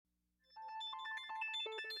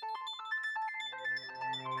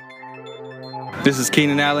This is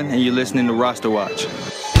Keenan Allen, and you're listening to Roster Watch.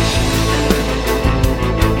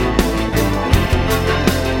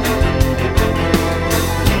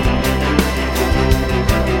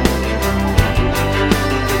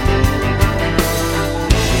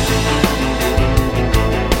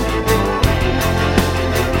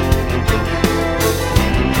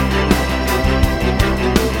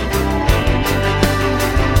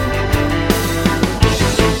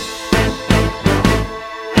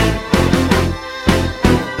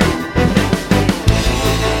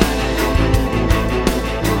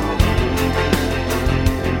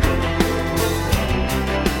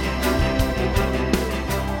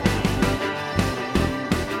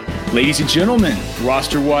 Ladies and gentlemen,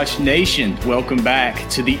 Roster Watch Nation, welcome back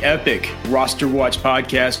to the epic Roster Watch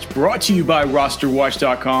podcast brought to you by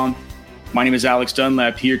rosterwatch.com. My name is Alex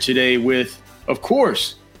Dunlap, here today with, of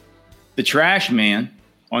course, the Trash Man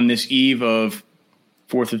on this eve of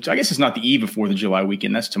I guess it's not the eve of 4th of July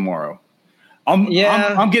weekend. That's tomorrow. I'm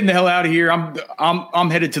getting the hell out of here. I'm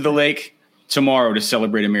headed to the lake tomorrow to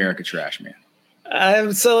celebrate America, Trash Man.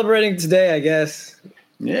 I'm celebrating today, I guess.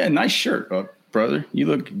 Yeah, nice shirt, brother. You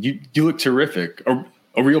look terrific.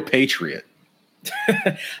 A real patriot.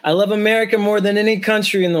 I love America more than any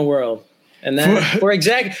country in the world. And that for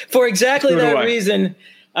exactly that reason,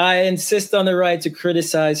 I insist on the right to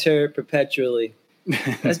criticize her perpetually.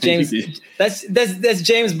 That's James. that's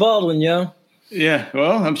James Baldwin, yo. Yeah.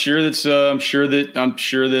 Well, I'm sure that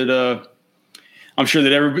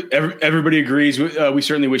everybody agrees. We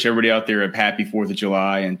certainly wish everybody out there a happy 4th of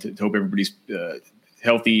July, and to hope everybody's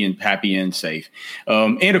healthy and happy and safe.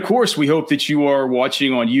 And of course, we hope that you are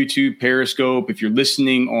watching on YouTube, Periscope. If you're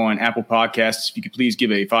listening on Apple Podcasts, if you could please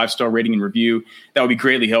give a 5-star rating and review, that would be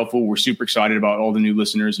greatly helpful. We're super excited about all the new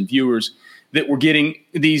listeners and viewers that we're getting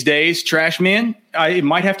these days. Trash Man, it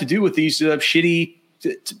might have to do with these shitty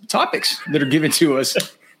topics that are given to us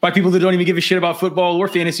by people that don't even give a shit about football or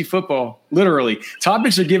fantasy football. Literally,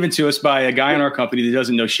 topics are given to us by a guy in our company that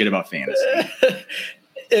doesn't know shit about fantasy.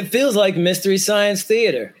 It feels like Mystery Science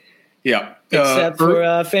Theater. Yeah. Except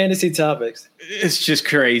for fantasy topics. It's just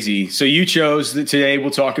crazy. So you chose that today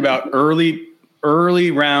we'll talk about early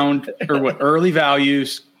round or early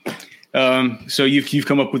values. So you've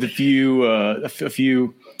come up with a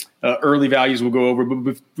few early values we'll go over.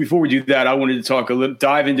 But before we do that, I wanted to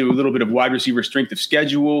dive into a little bit of wide receiver strength of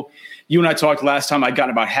schedule. You and I talked last time. I'd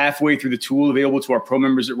gotten about halfway through the tool available to our pro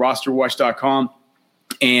members at rosterwatch.com.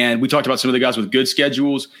 And we talked about some of the guys with good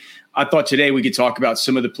schedules. I thought today we could talk about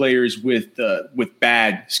some of the players with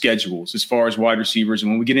bad schedules as far as wide receivers.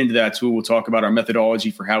 And when we get into that tool, we'll talk about our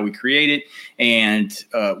methodology for how we create it and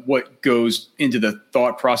what goes into the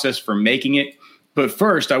thought process for making it. But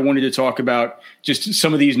first, I wanted to talk about just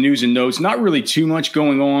some of these news and notes. Not really too much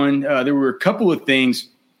going on. There were a couple of things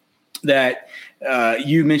that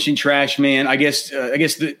you mentioned, Trash Man. I guess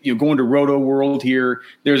going to Roto World here.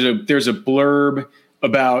 There's a blurb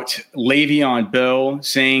about Le'Veon Bell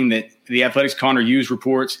saying that the Athletics' Connor Hughes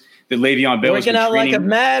reports that Le'Veon Bell is working out like a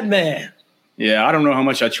madman. Yeah, I don't know how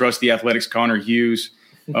much I trust the Athletics' Connor Hughes.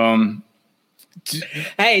 Hey,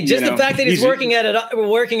 just the fact that he's working out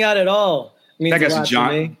at all means that guy's a lot to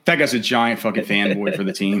me. That guy's a giant fucking fanboy for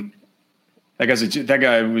the team. That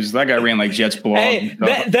guy ran like Jets blog. Hey,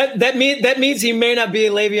 that means he may not be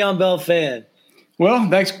a Le'Veon Bell fan. Well,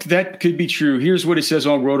 that could be true. Here's what it says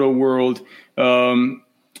on Roto World.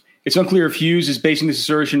 It's unclear if Hughes is basing this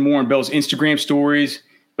assertion more on Bell's Instagram stories,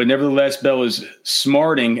 but nevertheless, Bell is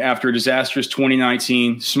smarting after a disastrous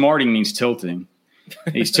 2019. Smarting means tilting.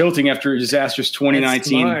 He's tilting after a disastrous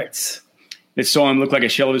 2019. It saw him look like a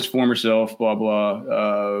shell of his former self, blah,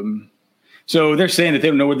 blah. So they're saying that they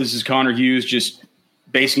don't know whether this is Connor Hughes just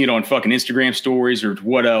basing it on fucking Instagram stories or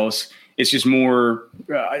what else. It's just more,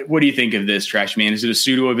 what do you think of this, Trash Man? Is it a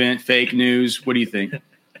pseudo event, fake news? What do you think?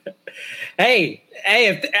 Hey,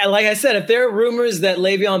 like I said, if there are rumors that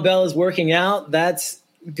Le'Veon Bell is working out, that's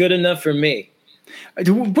good enough for me.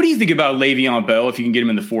 What do you think about Le'Veon Bell if you can get him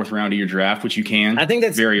in the 4th round of your draft, which you can? I think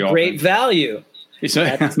that's very great value. It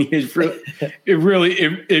really.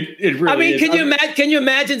 I mean, can you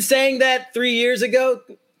imagine saying that 3 years ago?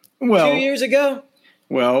 2 years ago?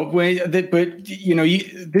 Well, but you know,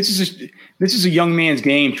 this is a young man's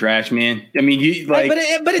game, Trash Man. I mean, but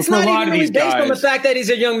it's not even really based on the fact that he's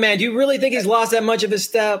a young man. Do you really think he's lost that much of his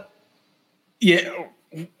step? Yeah.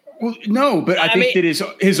 Well, no, but I think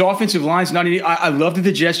that his offensive line's not. I love that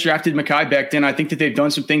the Jets drafted Mekhi Becton. I think that they've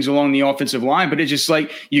done some things along the offensive line, but it's just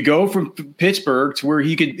like you go from Pittsburgh to where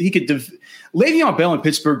he could. Le'Veon Bell in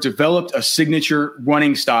Pittsburgh developed a signature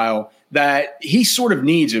running style that he sort of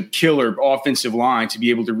needs a killer offensive line to be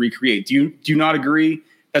able to recreate. Do you not agree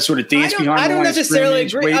that sort of dance behind the line. I don't necessarily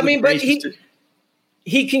agree. I mean, but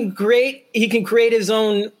he can create his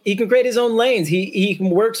own lanes. He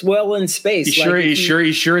works well in space. He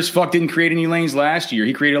sure as fuck didn't create any lanes last year.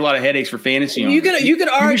 He created a lot of headaches for fantasy. You could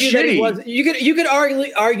argue that he was. You could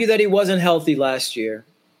argue that he wasn't healthy last year.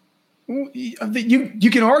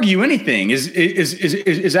 You can argue anything.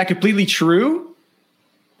 Is that completely true?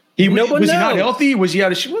 Was he not healthy? Was he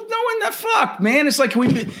out of shit? Well, no one the fuck, man. It's like we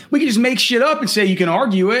can just make shit up and say you can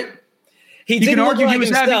argue it. You can argue that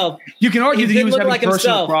he was having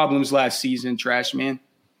personal problems last season, trash man.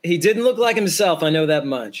 He didn't look like himself. I know that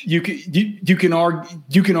much. You can argue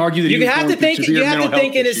that you have to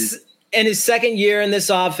think in his second year in this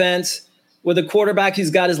offense with a quarterback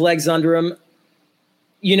who's got his legs under him.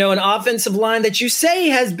 You know, an offensive line that you say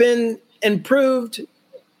has been improved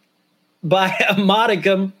by a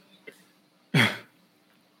modicum.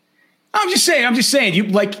 I'm just saying.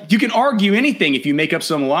 You can argue anything if you make up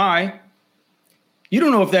some lie. You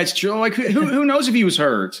don't know if that's true. Like who knows if he was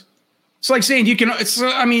hurt? It's like saying you can.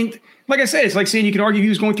 Like I said, it's like saying you can argue he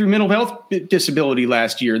was going through mental health disability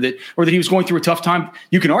last year, or that he was going through a tough time.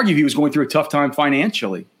 You can argue he was going through a tough time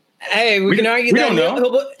financially. Hey, we can argue that. We don't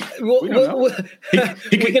know.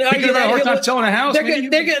 He can argue that. A hard time selling a house.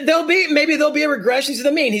 There'll be a regression to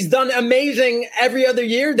the mean. He's done amazing every other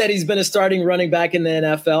year that he's been a starting running back in the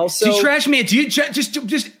NFL. So, trash man, do you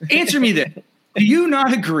just answer me this? Do you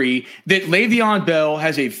not agree that Le'Veon Bell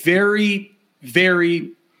has a very,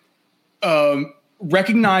 very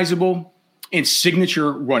recognizable and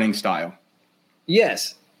signature running style?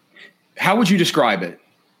 Yes. How would you describe it?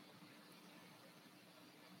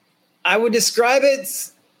 I would describe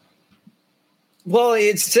it, well,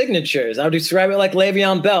 it's signatures. I would describe it like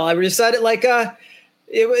Le'Veon Bell. I would decide it like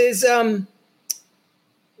it was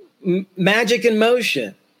magic in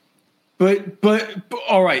motion. But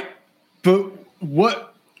all right. But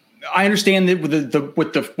what I understand that with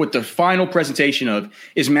the final presentation of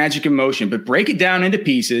is magic in motion, but break it down into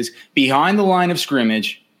pieces behind the line of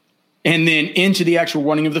scrimmage and then into the actual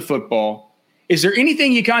running of the football. Is there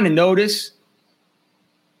anything you kind of notice?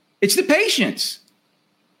 It's the patience.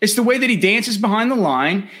 It's the way that he dances behind the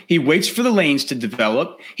line. He waits for the lanes to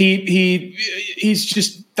develop. He's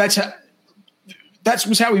just that's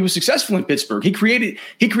how he was successful in Pittsburgh. He created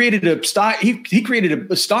a style. He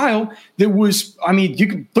created a style that was. I mean, you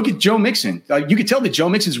can look at Joe Mixon. You could tell that Joe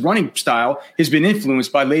Mixon's running style has been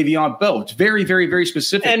influenced by Le'Veon Bell. It's very, very, very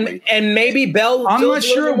specific. And maybe Bell. I'm not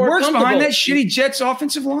sure it works behind that shitty Jets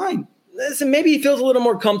offensive line. Listen, maybe he feels a little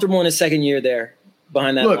more comfortable in his second year there.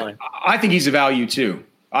 Behind that line. I think he's a value too.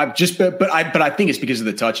 I think it's because of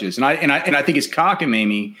the touches, and I think it's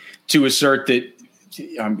cockamamie to assert that. Do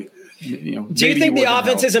you think the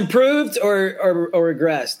offense has improved or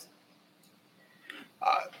regressed?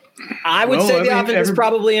 I would say the offense has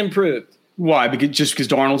probably improved. Why? Because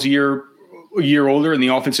Darnold's a year older, and the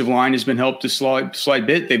offensive line has been helped to slight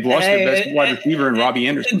bit. They've lost their best wide receiver in Robbie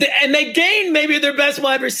Anderson, and they gained maybe their best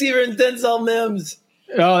wide receiver in Denzel Mims.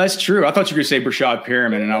 Oh, that's true. I thought you were going to say Brashad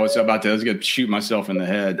Perriman, and I was going to shoot myself in the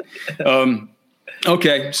head.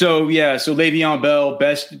 Okay, so Le'Veon Bell,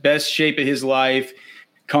 best shape of his life.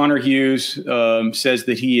 Connor Hughes says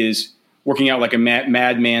that he is working out like a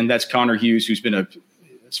madman. That's Connor Hughes, who's been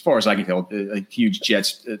as far as I can tell, a huge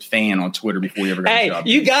Jets fan on Twitter before he ever got a job.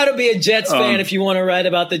 You got to be a Jets fan if you want to write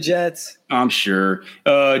about the Jets. I'm sure.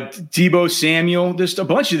 Deebo Samuel, just a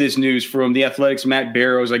bunch of this news from the Athletics' Matt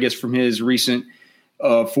Barrows, I guess from his recent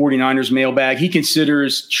 49ers mailbag. He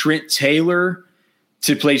considers Trent Taylor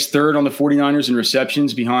to place third on the 49ers in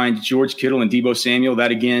receptions behind George Kittle and Deebo Samuel. That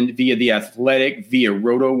again via the Athletic, via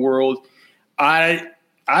Roto World. I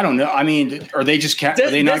don't know. I mean, are they just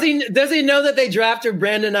does he know that they drafted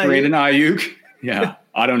Brandon Ayuk? Yeah,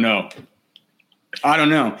 I don't know.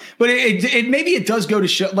 But it maybe it does go to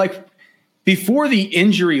show, like before the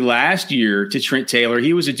injury last year to Trent Taylor,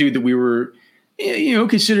 he was a dude that we were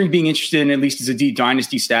considering being interested in, at least as a deep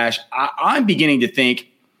dynasty stash. I'm beginning to think,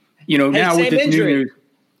 now with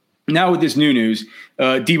this new news,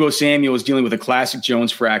 Deebo Samuel is dealing with a classic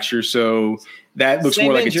Jones fracture. So that looks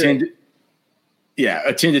more like a 10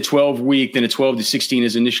 to 12 week than a 12 to 16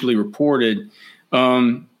 is initially reported.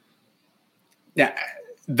 That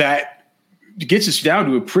gets us down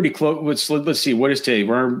to a pretty close. Let's see. What is today?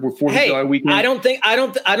 We're 4th of July weekend. I don't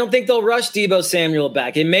think they'll rush Deebo Samuel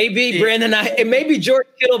back. It may be It may be George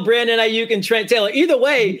Kittle, Brandon Ayuk, and Trent Taylor. Either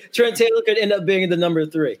way, Trent Taylor could end up being the number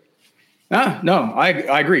 3. No, I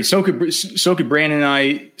agree. So could Brandon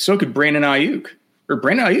Ayuk, or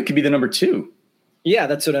Brandon Ayuk could be the number 2. Yeah,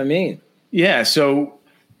 that's what I mean. Yeah. So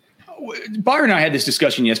Byron and I had this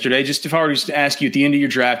discussion yesterday. Just if I were to ask you at the end of your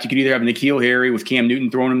draft, you could either have N'Keal Harry with Cam Newton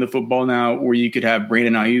throwing him the football now, or you could have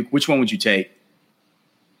Brandon Ayuk. Which one would you take?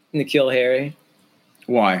 N'Keal Harry.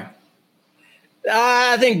 Why?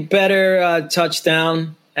 I think better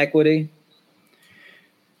touchdown equity.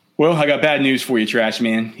 Well, I got bad news for you, Trash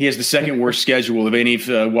Man. He has the second worst schedule of any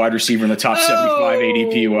wide receiver in the top 75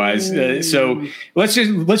 ADP wise. So let's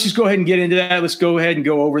just go ahead and get into that. Let's go ahead and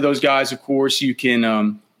go over those guys. Of course, you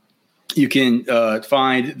can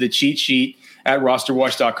find the cheat sheet at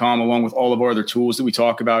rosterwatch.com along with all of our other tools that we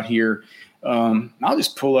talk about here. I'll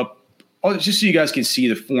just pull up, just so you guys can see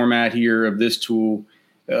the format here of this tool.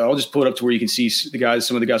 I'll just pull it up to where you can see some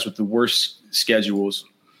of the guys with the worst schedules.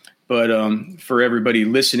 But for everybody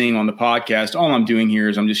listening on the podcast, all I'm doing here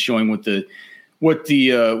is I'm just showing what the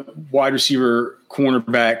wide receiver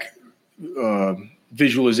cornerback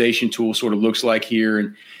visualization tool sort of looks like here.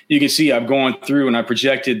 And you can see I've gone through and I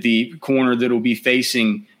projected the corner that will be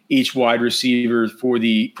facing each wide receiver for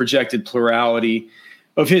the projected plurality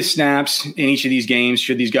of his snaps in each of these games,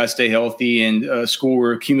 should these guys stay healthy, and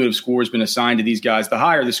cumulative score has been assigned to these guys. The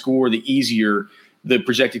higher the score, the easier the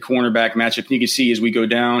projected cornerback matchup. You can see as we go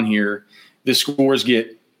down here, the scores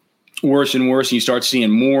get worse and worse, and you start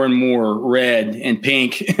seeing more and more red and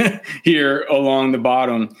pink here along the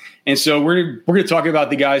bottom. And so we're going to talk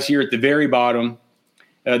about the guys here at the very bottom.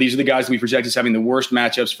 These are the guys that we project as having the worst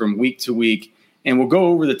matchups from week to week. And we'll go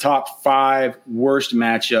over the top 5 worst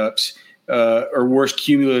matchups or worst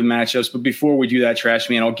cumulative matchups. But before we do that,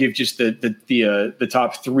 Trash Man, I'll give just the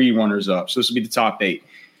top 3 runners up. So this will be the top 8.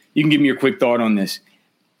 You can give me your quick thought on this.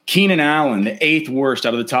 Keenan Allen, the 8th worst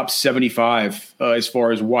out of the top 75 as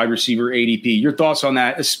far as wide receiver ADP. Your thoughts on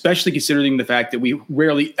that, especially considering the fact that we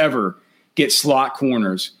rarely ever get slot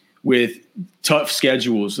corners with tough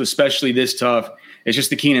schedules, especially this tough. It's just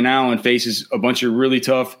the Keenan Allen faces a bunch of really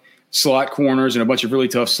tough slot corners and a bunch of really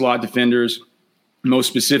tough slot defenders, most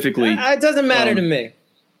specifically. It doesn't matter to me.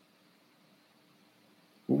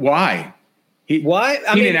 Why? Why?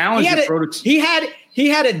 I mean, he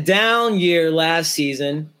had a down year last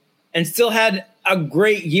season and still had a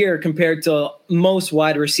great year compared to most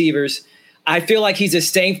wide receivers. I feel like he's a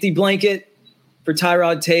safety blanket for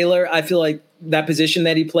Tyrod Taylor. I feel like that position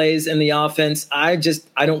that he plays in the offense, I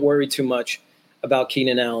don't worry too much about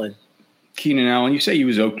Keenan Allen. Keenan Allen, you say he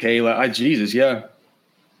was okay. Jesus, yeah.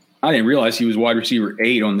 I didn't realize he was wide receiver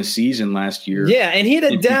 8 on the season last year. Yeah, and he had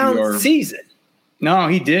a down PPR season. No,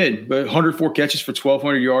 he did, but 104 catches for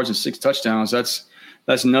 1,200 yards and 6 touchdowns. That's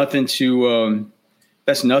nothing to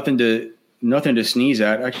sneeze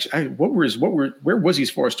at. Actually, where was he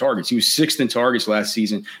as far as targets? He was 6th in targets last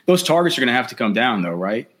season. Those targets are going to have to come down, though,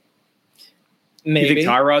 right? Maybe. You think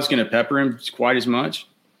Tyrod's going to pepper him quite as much?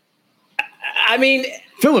 I mean,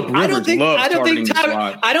 Philip Rivers loves targeting the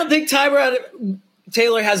slot. I don't think Tyrod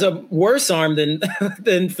Taylor has a worse arm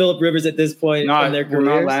than Philip Rivers at this point in their careers.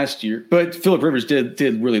 Not last year, but Philip Rivers did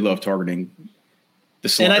really love targeting the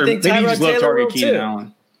slot. And I think Tyrod Taylor will too.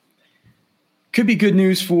 Allen. Could be good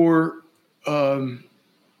news for.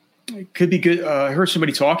 Could be good. I heard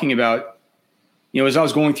somebody talking about. As I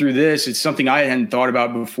was going through this, it's something I hadn't thought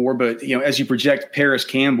about before. But as you project Paris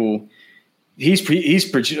Campbell, we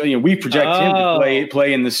project him to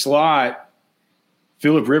play in the slot.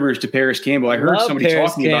 Philip Rivers to Paris Campbell. I heard somebody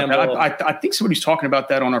talking about that. I think somebody's talking about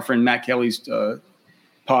that on our friend Matt Kelly's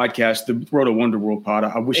podcast, the Road to Wonder World pod.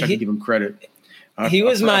 I wish I could give him credit. He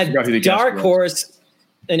was my dark horse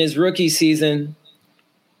in his rookie season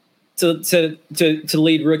to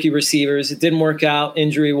lead rookie receivers. It didn't work out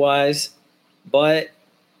injury wise, but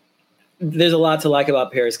there's a lot to like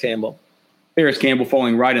about Paris Campbell. Paris Campbell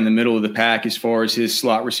falling right in the middle of the pack as far as his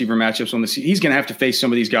slot receiver matchups on the season. He's going to have to face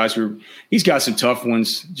some of these guys he's got some tough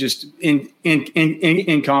ones just in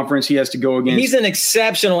conference. He has to go against. He's an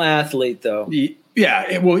exceptional athlete, though.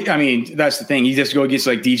 Yeah, well, I mean, that's the thing. He has to go against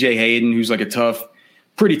like DJ Hayden, who's like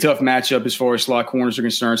pretty tough matchup as far as slot corners are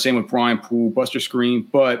concerned. Same with Brian Poole, Buster Screen.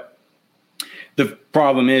 But the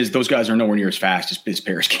problem is those guys are nowhere near as fast as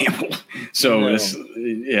Paris Campbell. So,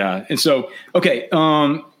 And so, okay.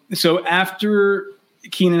 So after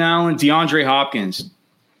Keenan Allen, DeAndre Hopkins,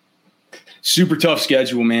 super tough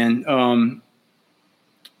schedule, man.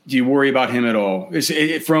 Do you worry about him at all?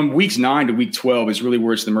 From weeks 9 to week 12 is really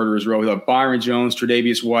where it's the murderer's row. We have Byron Jones,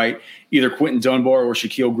 Tre'Davious White, either Quentin Dunbar or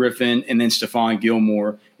Shaquille Griffin, and then Stephon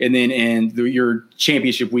Gilmore. And then in your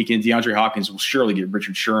championship weekend, DeAndre Hopkins will surely get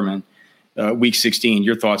Richard Sherman week 16.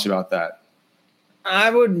 Your thoughts about that? I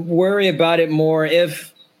would worry about it more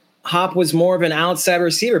if Hop was more of an outside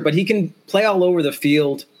receiver, but he can play all over the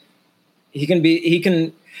field.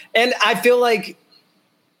 And I feel like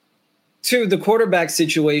to the quarterback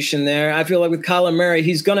situation there, I feel like with Kyler Murray,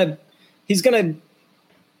 he's gonna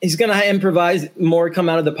improvise more, come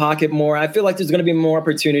out of the pocket more. I feel like there's gonna be more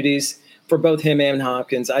opportunities for both him and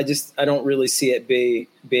Hopkins. I don't really see it being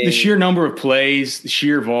the sheer number of plays, the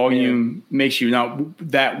sheer volume makes you not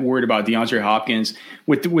that worried about DeAndre Hopkins.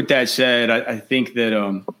 With that said, I think that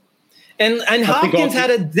and Hopkins had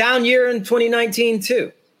a down year in 2019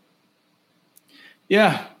 too.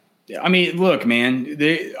 Yeah. I mean, look, man.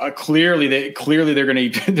 They clearly they're going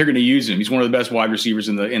to use him. He's one of the best wide receivers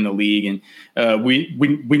in the league, and we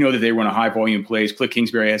know that they run a high volume plays. Cliff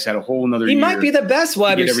Kingsbury has had a whole another. He year might be the best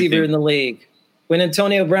wide receiver in the league when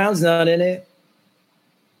Antonio Brown's not in it.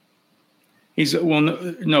 He's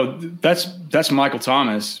no, that's Michael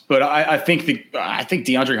Thomas, but I think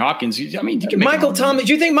DeAndre Hopkins. I mean, Michael Thomas.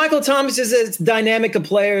 Do you think Michael Thomas is as dynamic a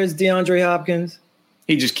player as DeAndre Hopkins?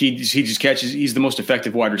 He just catches. He's the most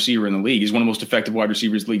effective wide receiver in the league. He's one of the most effective wide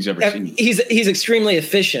receivers the league's ever seen. He's extremely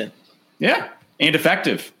efficient. Yeah, and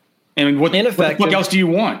effective. And what the fuck else do you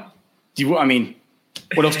want?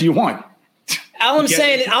 What else do you want? All I'm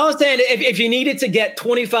saying, if you needed to get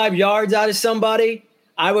 25 yards out of somebody,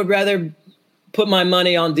 I would rather put my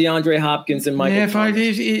money on DeAndre Hopkins and Michael.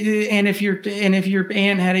 If your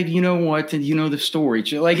aunt had it, you know what? Then you know the story.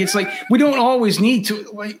 Like it's like we don't always need to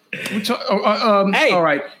like. Hey, all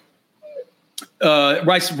right.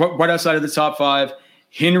 Right outside of the top 5,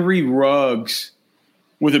 Henry Ruggs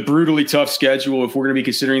with a brutally tough schedule. If we're going to be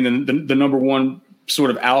considering the number one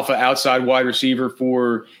sort of alpha outside wide receiver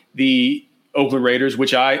for the Oakland Raiders, or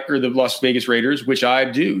the Las Vegas Raiders, which I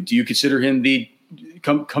do. Do you consider him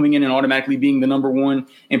coming in and automatically being the number one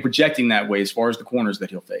and projecting that way as far as the corners that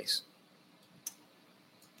he'll face?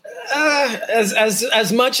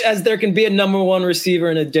 As much as there can be a number one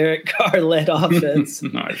receiver in a Derek Carr-led offense. All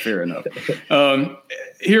right, fair enough.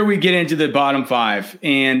 Here we get into the bottom 5,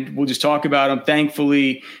 and we'll just talk about them.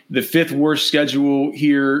 Thankfully, the 5th worst schedule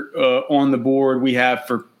here on the board we have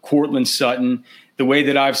for Courtland Sutton. The way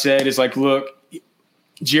that I've said is like, look,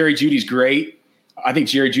 Jerry Jeudy's great. I think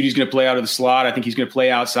Jerry Jeudy's going to play out of the slot. I think he's going to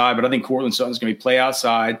play outside, but I think Courtland Sutton's going to play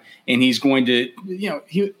outside, and he's going to,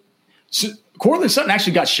 Courtland Sutton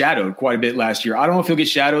actually got shadowed quite a bit last year. I don't know if he'll get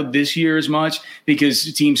shadowed this year as much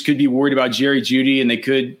because teams could be worried about Jerry Jeudy, and they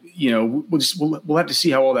could, we'll have to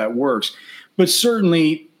see how all that works. But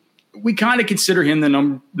certainly, we kind of consider him the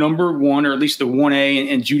number one, or at least the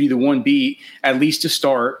 1A, and Jeudy the 1B, at least to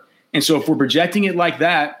start. And so if we're projecting it like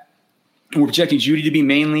that, and we're projecting Jeudy to be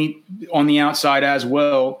mainly on the outside as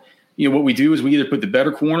well, what we do is we either put the better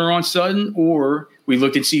corner on Sutton, or we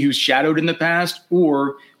look and see who's shadowed in the past,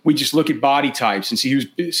 or we just look at body types and see who's,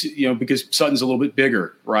 because Sutton's a little bit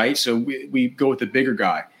bigger, right? So we go with the bigger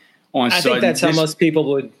guy on Sutton. I think that's how most people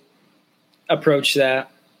would approach that.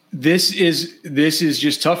 This is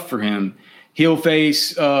just tough for him. He'll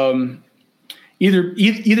face either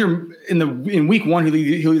in week 1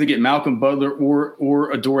 he'll either get Malcolm Butler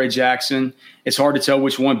or Adoree Jackson. It's hard to tell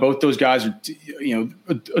which one. Both those guys are,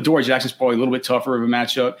 Adoree Jackson's probably a little bit tougher of a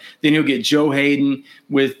matchup. Then he'll get Joe Hayden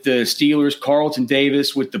with the Steelers, Carlton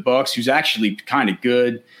Davis with the Bucs, who's actually kind of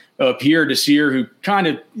good. Pierre Desir, who kind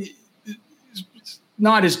of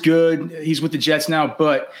not as good. He's with the Jets now,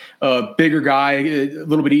 but bigger guy, a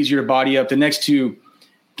little bit easier to body up. The next two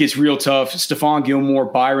gets real tough. Stephon Gilmore,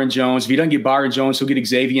 Byron Jones. If he doesn't get Byron Jones, he'll get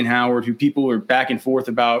Xavier Howard, who people are back and forth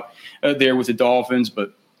about there with the Dolphins.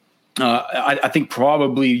 But I think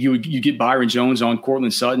probably you get Byron Jones on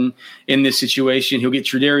Courtland Sutton in this situation. He'll get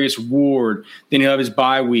Tre'Davious Ward. Then he'll have his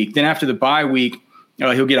bye week. Then after the bye week,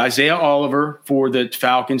 he'll get Isaiah Oliver for the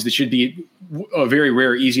Falcons. That should be a very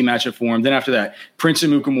rare, easy matchup for him. Then after that, Prince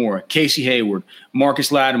Amukamara, Casey Hayward,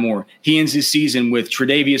 Marcus Lattimore. He ends his season with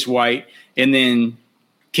Tre'Davious White, and then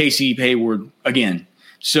Casey Hayward again.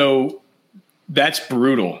 So that's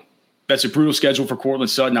brutal. That's a brutal schedule for Courtland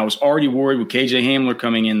Sutton. I was already worried with KJ Hamler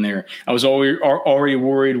coming in there. I was already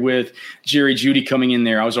worried with Jerry Jeudy coming in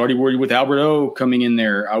there. I was already worried with Albert O coming in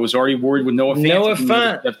there. I was already worried with Noah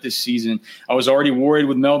Fant this season. I was already worried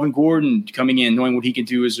with Melvin Gordon coming in, knowing what he can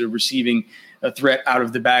do as a receiving threat out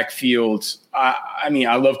of the backfield. I mean,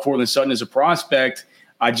 I love Courtland Sutton as a prospect.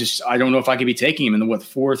 I don't know if I could be taking him in the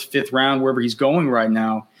 4th, 5th round, wherever he's going right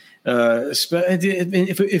now. If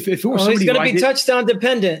it were somebody, he's going to be touchdown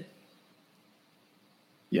dependent.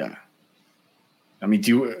 Yeah. I mean,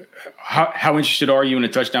 how interested are you in a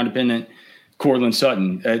touchdown dependent Courtland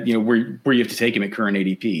Sutton? Where you have to take him at current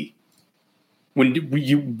ADP.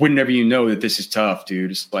 Whenever you know that this is tough,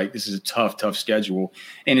 dude. It's like this is a tough schedule,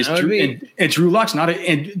 and Drew Lock's not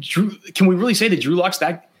can we really say that Drew Lock's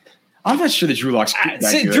that? I'm not sure that Drew Lock's that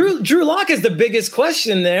good. Drew Lock is the biggest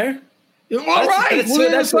question there. All right.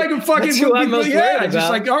 That's like a fucking. That's who I'm most worried about. Just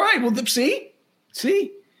like, all right. Well, see.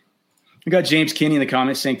 We got James Kinney in the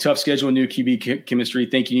comments saying tough schedule, new QB chemistry.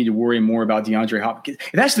 Think you need to worry more about DeAndre Hopkins.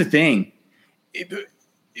 That's the thing.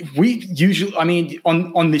 We usually, I mean,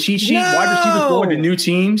 on the cheat sheet, wide receivers going to new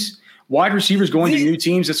teams. Wide receivers going to new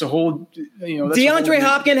teams. That's a whole, That's DeAndre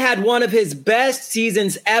Hopkins had one of his best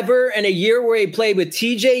seasons ever in a year where he played with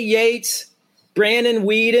T.J. Yates, Brandon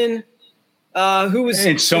Weeden, who was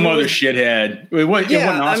and some other shithead. It wasn't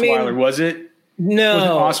Osweiler, was it?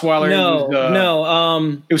 No, Osweiler.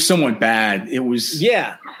 No. It was someone bad. It was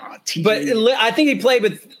but I think he played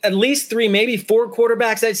with at least 3, maybe 4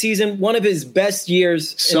 quarterbacks that season. One of his best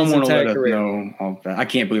years. Someone in his will entire let career. us know. I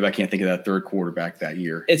can't believe I can't think of that third quarterback that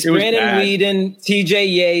year. It's Brandon Weeden, T.J.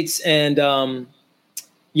 Yates, and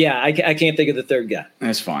I can't think of the third guy.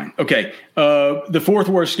 That's fine. Okay, the fourth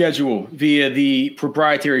worst schedule via the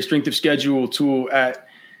proprietary strength of schedule tool at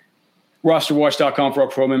rosterwatch.com for our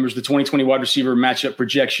pro members, the 2020 wide receiver matchup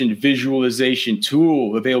projection visualization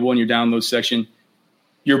tool available in your download section.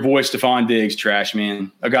 Your boy Stephon Diggs, trash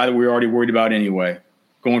man, a guy that we were already worried about anyway,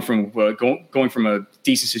 going from a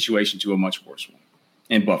decent situation to a much worse one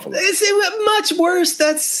in Buffalo. Is it much worse?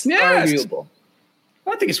 That's arguable.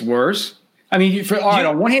 I think it's worse. I mean,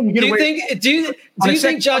 on one hand, you get away. Do you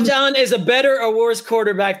think Josh Allen is a better or worse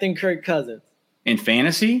quarterback than Kirk Cousins in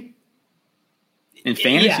fantasy? In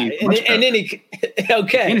fantasy,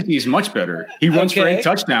 fantasy is much better. He runs for 8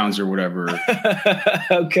 touchdowns or whatever.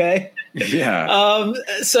 Okay. Yeah.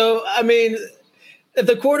 So, I mean, if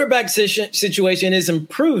the quarterback situation is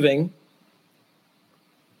improving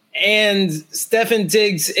and Stefon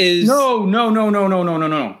Diggs is No.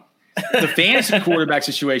 The fantasy quarterback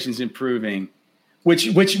situation is improving, which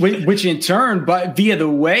in turn, but via the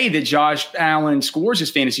way that Josh Allen scores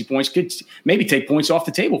his fantasy points, could maybe take points off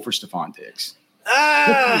the table for Stephon Diggs.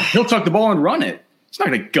 He'll tuck the ball and run it. He's not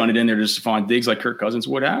going to gun it in there to Stephon Diggs like Kirk Cousins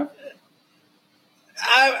would have.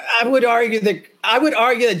 I would argue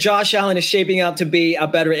that Josh Allen is shaping out to be a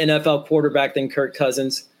better NFL quarterback than Kirk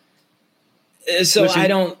Cousins. So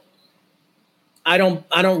listen, I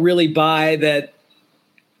don't really buy that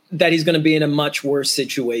he's going to be in a much worse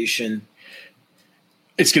situation.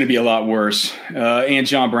 It's going to be a lot worse. And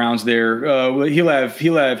John Brown's there. He'll have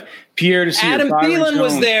Pierre Desir, Adam Thielen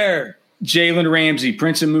was there. Jalen Ramsey,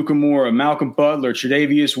 Prince Amukamara, Malcolm Butler,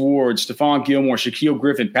 Tre'Davious Ward, Stephon Gilmore, Shaquille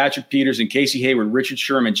Griffin, Patrick Peterson, Casey Hayward, Richard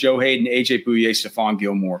Sherman, Joe Hayden, AJ Bouye, Stephon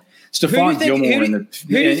Gilmore. Stephon Gilmore in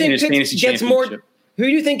his fantasy championship. Who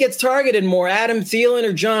do you think gets targeted more, Adam Thielen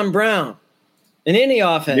or John Brown in any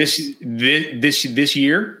offense? This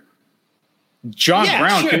year? John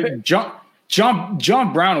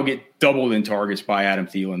Brown will get doubled in targets by Adam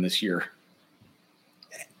Thielen this year.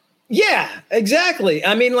 Yeah, exactly.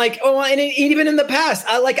 I mean, and even in the past,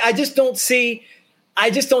 I just don't see how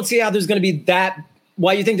there's going to be that.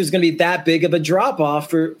 Why you think there's going to be that big of a drop off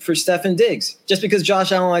for Stefon Diggs just because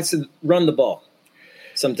Josh Allen likes to run the ball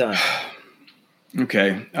sometimes.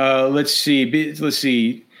 Okay, let's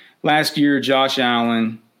see. Last year, Josh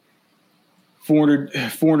Allen,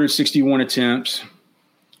 461 attempts.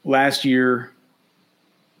 Last year,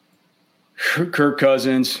 Kirk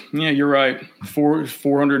Cousins, yeah, you're right,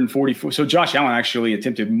 444. So Josh Allen actually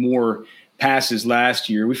attempted more passes last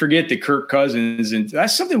year. We forget that Kirk Cousins, and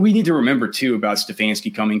that's something we need to remember too about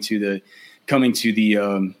Stefanski coming to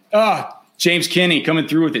the James Kinney coming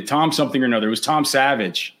through with it. Tom something or another. It was Tom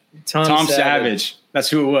Savage. Tom Savage. That's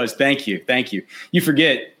who it was. Thank you. You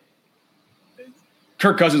forget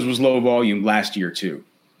Kirk Cousins was low volume last year too.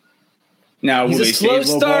 Now, he's a slow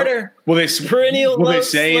starter. Will they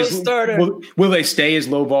stay as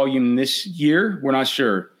low volume this year? We're not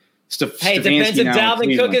sure. It depends if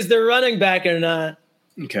Dalvin Cook is their running back or not.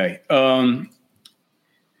 Okay.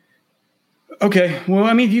 Okay. Well,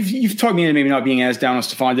 I mean, you've talked me into maybe not being as down on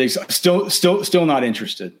Stephon Diggs. Still not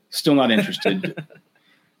interested.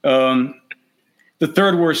 The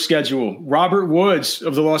third worst schedule. Robert Woods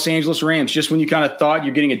of the Los Angeles Rams. Just when you kind of thought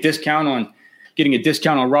you're getting a discount on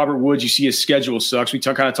Robert Woods, you see his schedule sucks. We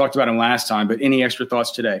kind of talked about him last time, but any extra thoughts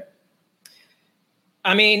today?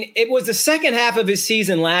 I mean, it was the second half of his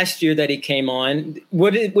season last year that he came on.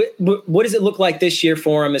 What does it look like this year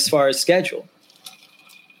for him as far as schedule?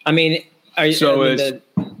 I mean,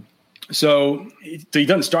 so he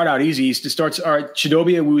doesn't start out easy. He starts all right.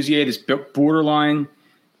 Chidobe Awuzie is borderline.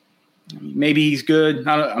 Maybe he's good.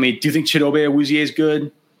 Do you think Chidobe Awuzie is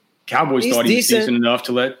good? Cowboys thought he was decent enough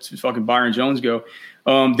to let fucking Byron Jones go.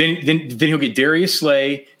 Then he'll get Darius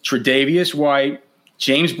Slay, Tre'Davious White,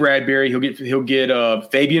 James Bradbury. He'll get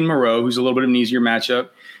Fabian Moreau, who's a little bit of an easier matchup.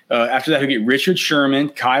 After that, he'll get Richard Sherman,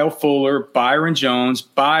 Kyle Fuller, Byron Jones,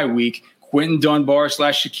 bye week, Quentin Dunbar /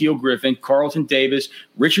 Shaquille Griffin, Carlton Davis,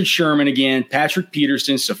 Richard Sherman again, Patrick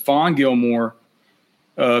Peterson, Stephon Gilmore,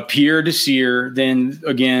 Pierre Desir, then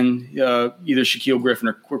again either Shaquille Griffin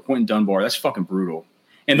or Quentin Dunbar. That's fucking brutal.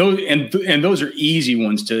 And those are easy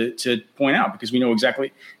ones to point out because we know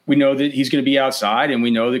that he's going to be outside and we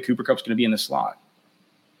know that Cooper Kupp's going to be in the slot.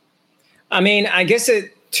 I mean, I guess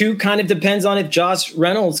it too kind of depends on if Josh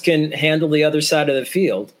Reynolds can handle the other side of the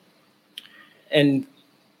field, and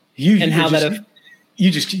you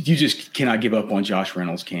just cannot give up on Josh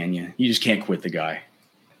Reynolds, can you? You just can't quit the guy.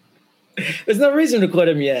 There's no reason to quit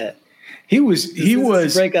him yet. He was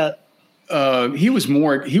breakout. He was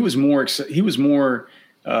more. We're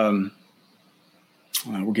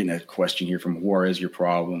getting a question here from Juarez. Your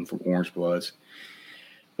problem from Orange Bloods.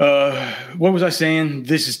 What was I saying?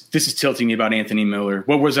 This is tilting me about Anthony Miller.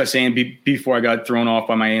 What was I saying before I got thrown off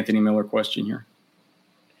by my Anthony Miller question here?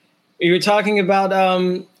 You were talking about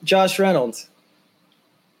Josh Reynolds.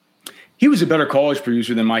 He was a better college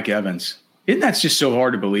producer than Mike Evans. Isn't that just so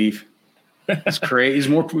hard to believe? That's crazy. He's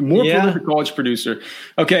more prolific college producer.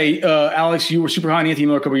 Okay, Alex, you were super high on Anthony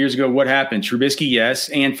Miller a couple years ago. What happened? Trubisky, yes,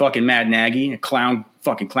 and fucking Matt Nagy, a clown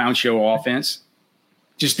show offense.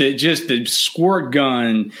 Just the squirt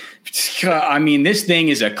gun. I mean, this thing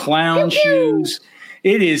is a clown shoes.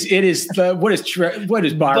 It is. What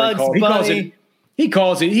is Byron called? He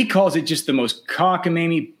calls it just the most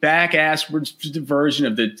cockamamie, back-asswards version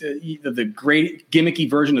of the great gimmicky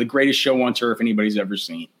version of the greatest show on turf anybody's ever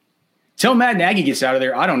seen. Till Matt Nagy gets out of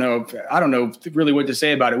there, I don't know really what to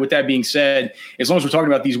say about it. With that being said, as long as we're talking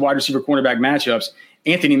about these wide receiver cornerback matchups,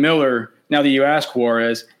 Anthony Miller. Now that you ask,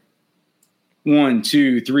 Juarez. 1,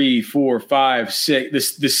 2, 3, 4, 5,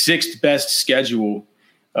 6. The sixth best schedule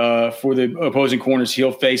for the opposing corners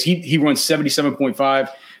he'll face. He runs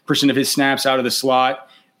 77.5% of his snaps out of the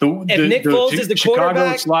slot. Nick Foles is the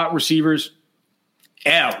Chicago quarterback,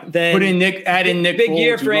 add in Nick big Foles,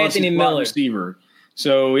 year for Anthony Miller. Receiver.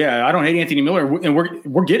 So yeah, I don't hate Anthony Miller, and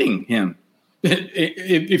we're getting him.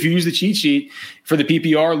 If you use the cheat sheet for the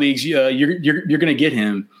PPR leagues, you're going to get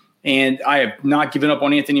him. And I have not given up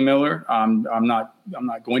on Anthony Miller. I'm not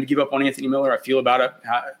going to give up on Anthony Miller. I feel about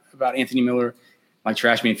Anthony Miller like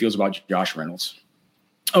Trashman feels about Josh Reynolds.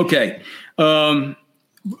 Okay.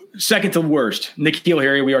 Second to worst, N'Keal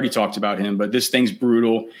Harry. We already talked about him, but this thing's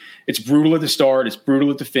brutal. It's brutal at the start. It's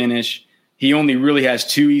brutal at the finish. He only really has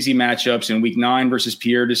two easy matchups in Week 9 versus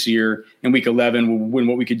Pierre Desir, and Week 11 when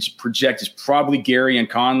what we could project is probably Gary and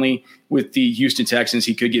Conley. With the Houston Texans,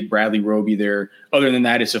 he could get Bradley Roby there. Other than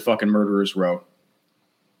that, it's a fucking murderer's row.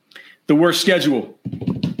 The worst schedule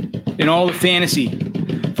in all of fantasy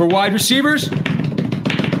for wide receivers.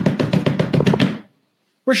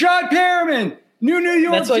 Rashad Perriman, New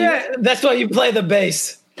York Jets. That's why you play the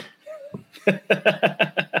bass.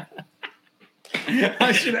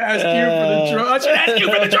 I should ask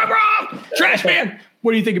you for the drum roll. Trash man.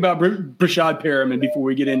 What do you think about Rashad Perriman before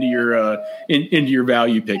we get into your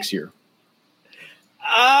value picks here?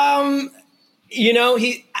 Do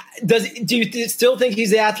you still think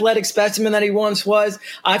he's the athletic specimen that he once was?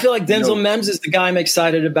 I feel like Denzel Mims is the guy I'm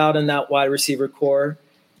excited about in that wide receiver core.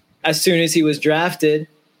 As soon as he was drafted,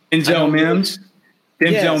 Denzel Mims,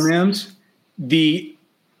 the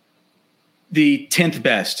 10th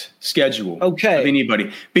best schedule of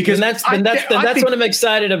anybody. Because that's what I'm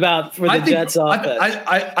excited about for the Jets offense.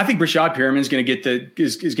 I think Rashad Perriman is going to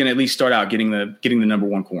is going to at least start out getting the number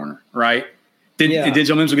one corner, right?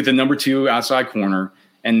 Denzel Mims will get the number 2 outside corner,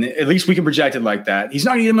 and at least we can project it like that. He's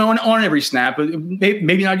not going to get on every snap, but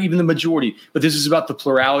maybe not even the majority. But this is about the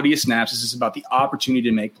plurality of snaps. This is about the opportunity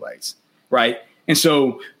to make plays, right? And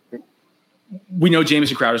so we know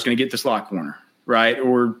Jamison Crowder is going to get the slot corner, right?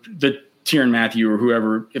 Or the Tyrann Mathieu or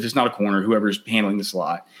whoever, if it's not a corner, whoever's handling the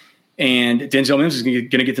slot. And Denzel Mims is going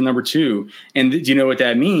to get the number 2. And do you know what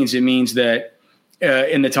that means? It means that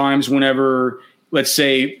in the times whenever, let's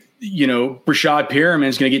say, Rashad Perriman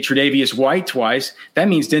is going to get Tre'Davious White twice, that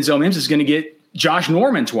means Denzel Mims is going to get Josh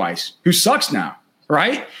Norman twice, who sucks now,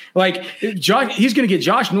 right? Like, he's going to get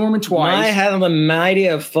Josh Norman twice. My heaven, the mighty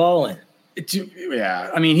have fallen.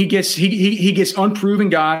 Yeah, I mean, he gets unproven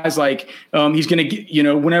guys like he's going to get,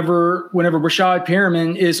 whenever Rashad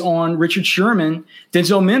Perriman is on Richard Sherman,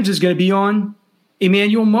 Denzel Mims is going to be on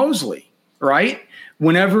Emmanuel Mosley, right?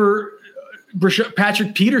 Whenever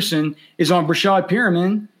Patrick Peterson is on Rashad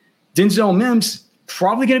Perriman, Denzel Mims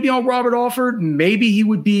probably going to be on Robert Alford. Maybe he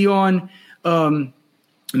would be on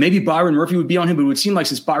maybe Byron Murphy would be on him, but it would seem like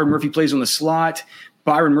since Byron Murphy plays on the slot,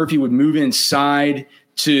 Byron Murphy would move inside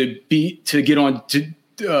to get on to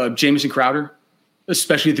Jamison Crowder.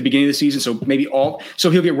 especially at the beginning of the season. So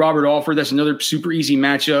he'll get Robert Alford. That's another super easy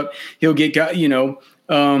matchup. He'll get,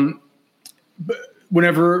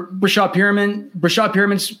 whenever Brashad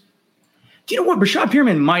Perriman's, you know what? Brashad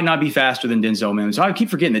Perriman might not be faster than Denzel Mims. I keep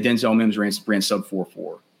forgetting that Denzel Mims ran sub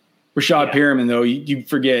 4.4. Brashad Perriman, though, you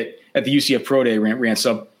forget at the UCF Pro Day ran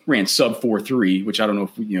sub 4.3, which I don't know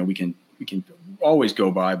if we can always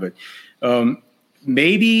go by, but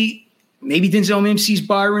maybe Denzel Mims sees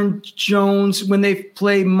Byron Jones when they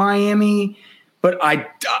play Miami, but I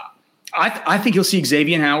think he'll see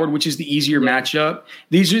Xavier Howard, which is the easier matchup.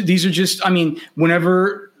 These are just, I mean,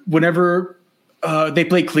 whenever they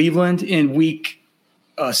play Cleveland in week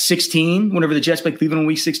 16, whenever the Jets play Cleveland in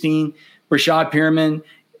week 16, Brashad Perriman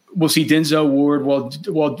will see Denzel Ward, while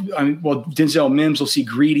Denzel Mims will see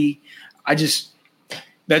Greedy. It's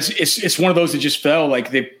one of those that just fell.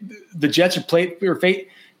 Like the Jets are fate.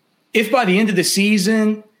 If by the end of the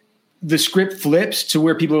season the script flips to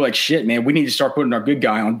where people are like, shit, man, we need to start putting our good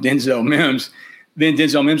guy on Denzel Mims, then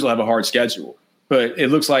Denzel Mims will have a hard schedule. But it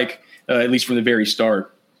looks like, at least from the very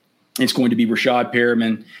start, it's going to be Brashad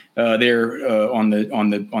Perriman there on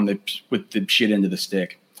the with the shit end of the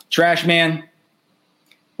stick. Trash man,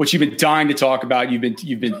 what you've been dying to talk about. You've been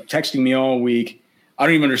texting me all week. I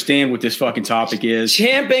don't even understand what this fucking topic is.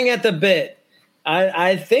 Champing at the bit.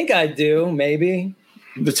 I think I do, maybe.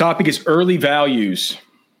 The topic is early values.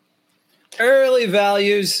 Early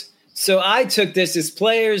values. So I took this as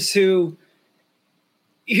players who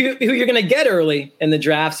you're going to get early in the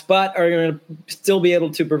drafts, but are going to still be able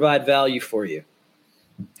to provide value for you.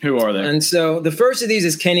 Who are they? And so the first of these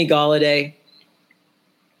is Kenny Golladay.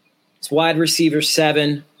 It's wide receiver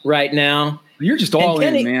 7 right now. You're just all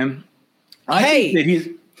in, man. I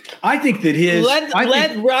think that his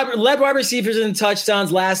led wide receivers in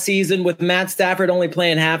touchdowns last season with Matt Stafford only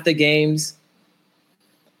playing half the games.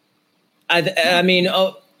 I mean,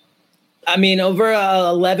 over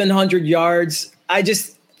 1,100 yards. I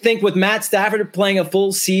just think with Matt Stafford playing a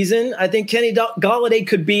full season, I think Kenny Golladay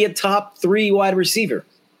could be a top 3 wide receiver.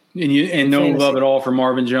 And no love at all for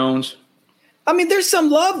Marvin Jones. I mean, there's some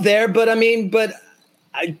love there, but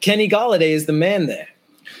Kenny Golladay is the man there.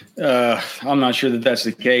 I'm not sure that that's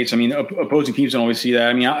the case. I mean, opposing teams don't always see that.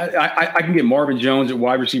 I mean, I can get Marvin Jones at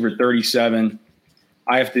wide receiver 37.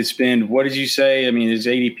 I have to spend, what did you say? I mean, his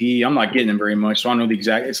ADP, I'm not getting him very much, so I don't know the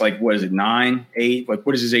exact. It's like, what is it, 9, 8? Like,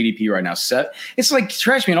 what is his ADP right now? Set. It's like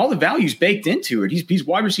trash, man. All the value's baked into it. He's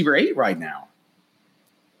wide receiver 8 right now.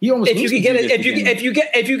 He almost if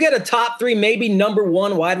you get a top 3, maybe number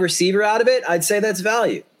 1 wide receiver out of it, I'd say that's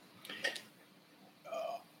value.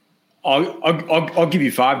 I'll give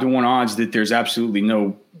you 5-1 odds that there's absolutely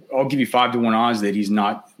no. I'll give you 5-1 odds that he's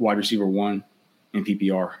not wide receiver 1 in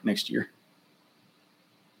PPR next year.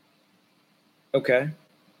 Okay.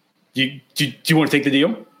 Do you want to take the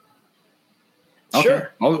deal?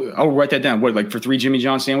 Sure. Okay. I'll write that down. What, like for 3 Jimmy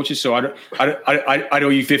John sandwiches? So I owe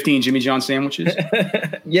you 15 Jimmy John sandwiches.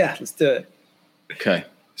 Yeah, let's do it. Okay.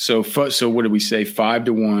 So what did we say?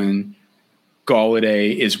 5-1.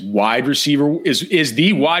 Golladay is wide receiver is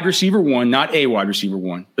the wide receiver 1, not a wide receiver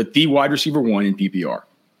 1, but the wide receiver 1 in PPR.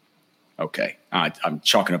 Okay, I'm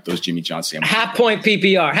chalking up those Jimmy John sandwiches. Half point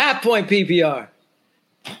PPR.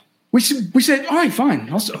 We said, all right, fine.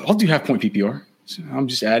 I'll do half point PPR. So I'm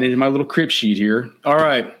just adding in my little crib sheet here. All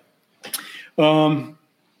right.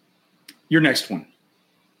 Your next one.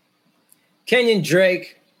 Kenyon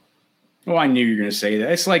Drake. Oh, I knew you were going to say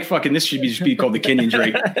that. It's like fucking, this should just be called the Kenyon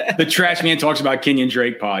Drake. The Trash Man Talks About Kenyon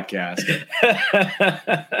Drake podcast.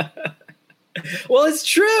 Well, it's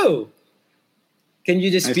true. Can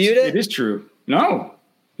you dispute it? It is true. No.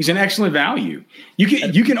 He's an excellent value.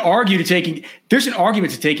 You can argue to taking – there's an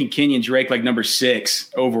argument to taking Kenyon Drake like number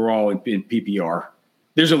 6 overall in PPR.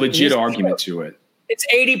 There's a legit argument to it. Its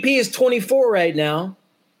ADP is 24 right now.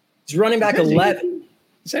 He's running back 11.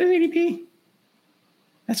 Is that his ADP?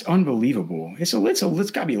 That's unbelievable. It's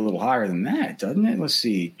got to be a little higher than that, doesn't it? Let's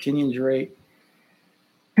see. Kenyon Drake.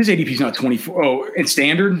 His ADP is not 24. Oh, in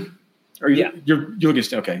standard? You're looking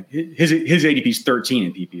 – okay. His ADP is 13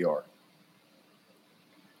 in PPR.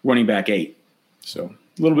 Running back 8. So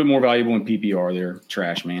a little bit more valuable in PPR there,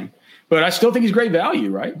 Trash Man. But I still think he's great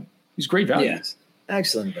value, right? He's great value. Yes.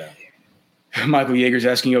 Excellent value. Michael Yeager's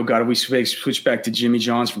asking, oh, God, if we switch back to Jimmy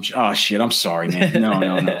John's from – oh, shit, I'm sorry, man.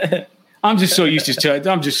 No. I'm just so used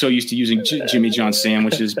to using Jimmy John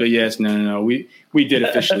sandwiches. But, yes, no. We did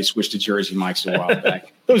officially switch to Jersey Mike's a while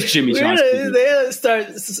back. Those Jimmy John's kids. They had to start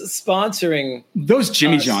sponsoring. Those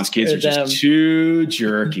Jimmy John's kids are just too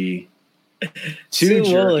jerky. Too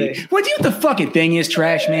jerky. woolly. What do you know what the fucking thing is,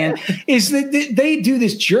 Trash Man? Is that they do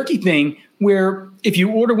this jerky thing where if you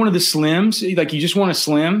order one of the slims, like you just want a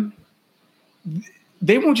slim,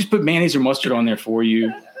 they won't just put mayonnaise or mustard on there for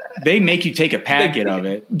you. They make you take a packet of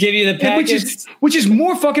it. Give you the packet. Which is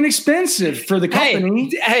more fucking expensive for the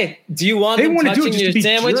company. Hey, do you want them touching your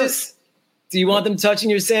sandwiches? Do you want them touching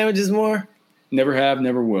your sandwiches more? Never have,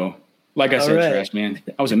 never will. Like I said, Trash Man,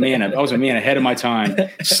 I was a man ahead of my time,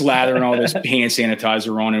 slathering all this hand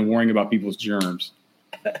sanitizer on and worrying about people's germs.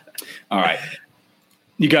 All right.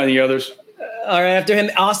 You got any others? All right. After him,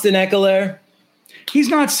 Austin Ekeler. He's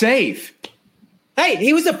not safe. Hey,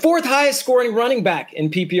 he was the 4th highest scoring running back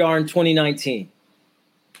in PPR in 2019.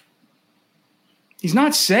 He's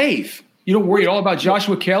not safe. You don't worry at all about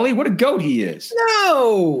Joshua Kelly? What a goat he is.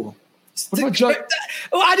 No. What about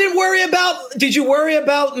I didn't worry about – did you worry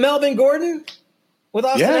about Melvin Gordon with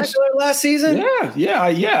Austin Ekeler last season? Yeah,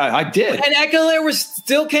 I did. And Ekeler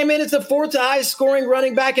still came in as the 4th highest scoring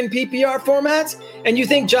running back in PPR formats? And you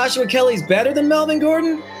think Joshua Kelly's better than Melvin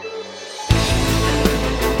Gordon?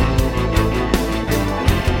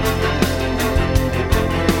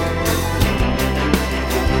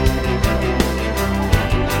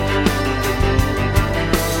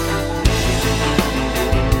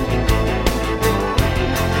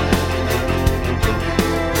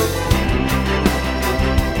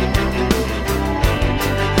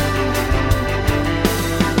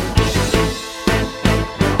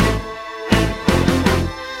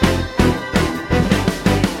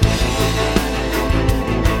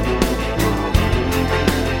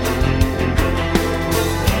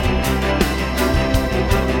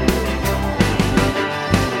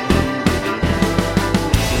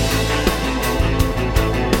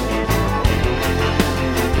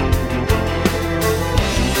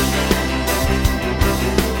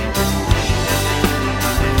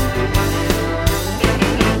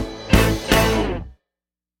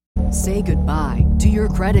 Say goodbye to your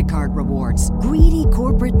credit card rewards. Greedy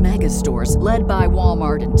corporate mega stores, led by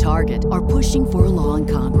Walmart and Target, are pushing for a law in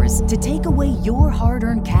Congress to take away your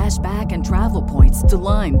hard-earned cash back and travel points to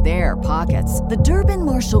line their pockets. The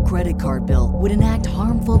Durbin-Marshall credit card bill would enact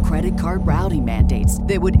harmful credit card routing mandates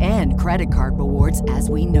that would end credit card rewards as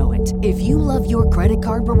we know it. If you love your credit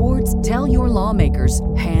card rewards, tell your lawmakers,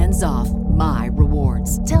 hands off my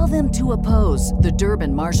rewards. Tell them to oppose the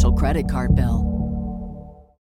Durbin-Marshall credit card bill.